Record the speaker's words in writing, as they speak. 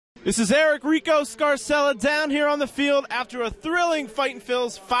This is Eric Rico Scarcella down here on the field after a thrilling Fightin'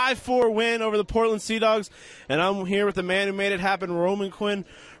 Phil's 5-4 win over the Portland Sea Dogs. And I'm here with the man who made it happen, Roman Quinn.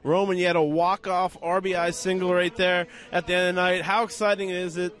 Roman, you had a walk-off RBI single right there at the end of the night. How exciting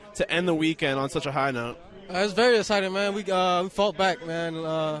is it to end the weekend on such a high note? It's very exciting, man. We fought back, man.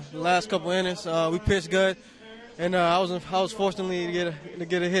 The last couple innings, we pitched good, and I was fortunately to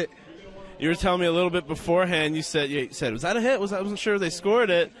get a hit. You were telling me a little bit beforehand. You said, was that a hit? I wasn't sure they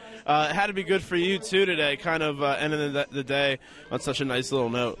scored it. It had to be good for you too today. Kind of ending the day on such a nice little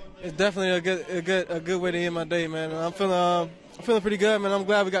note. It's definitely a good way to end my day, man. I'm feeling pretty good, man. I'm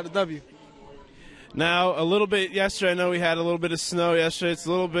glad we got the W. Now, a little bit yesterday, I know we had a little bit of snow yesterday. It's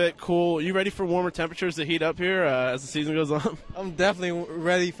a little bit cool. Are you ready for warmer temperatures to heat up here as the season goes on? I'm definitely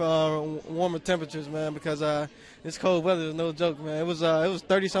ready for warmer temperatures, man, because this cold weather is no joke, man. It was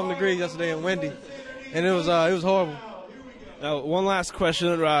 30-something degrees yesterday and windy, and it was horrible. Now, one last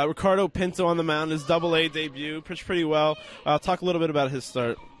question. Ricardo Pinto on the mound, his Double-A debut, pitched pretty well. Talk a little bit about his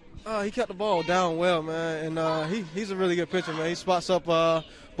start. He kept the ball down well, man, and he's a really good pitcher, man. He spots up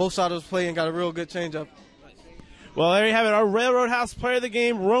both sides of his play and got a real good changeup. Well, there you have it. Our Railroad House player of the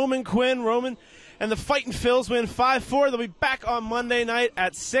game, Roman Quinn. Roman and the Fightin' Phils win 5-4. They'll be back on Monday night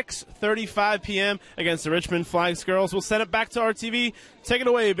at 6:35 p.m. against the Richmond Flags Girls. We'll send it back to RTV. Take it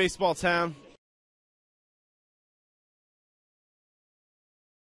away, Baseball Town.